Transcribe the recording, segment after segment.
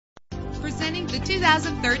Presenting the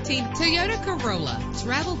 2013 Toyota Corolla.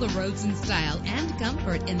 Travel the roads in style and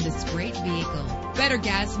comfort in this great vehicle. Better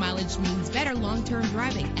gas mileage means better long-term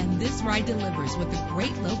driving, and this ride delivers with a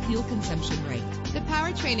great low fuel consumption rate. The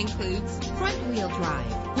powertrain includes front-wheel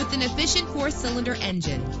drive with an efficient 4-cylinder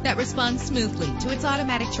engine that responds smoothly to its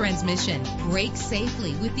automatic transmission. Brakes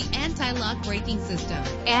safely with the anti-lock braking system.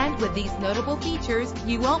 And with these notable features,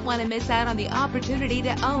 you won't want to miss out on the opportunity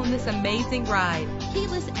to own this amazing ride.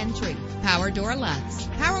 Keyless entry, power door locks,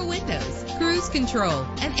 power windows, cruise control,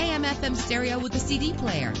 an AM/FM stereo with a CD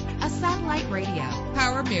player, a satellite radio,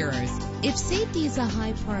 power mirrors. If safety is a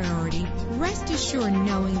high priority, rest assured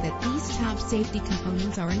knowing that these top safety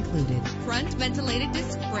components are included. Front ventilated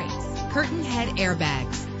disc brakes, curtain head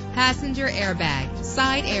airbags, passenger airbag,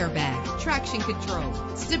 side airbag, traction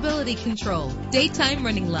control, stability control, daytime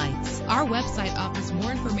running lights. Our website offers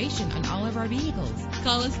more information on all of our vehicles.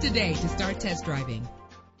 Call us today to start test driving.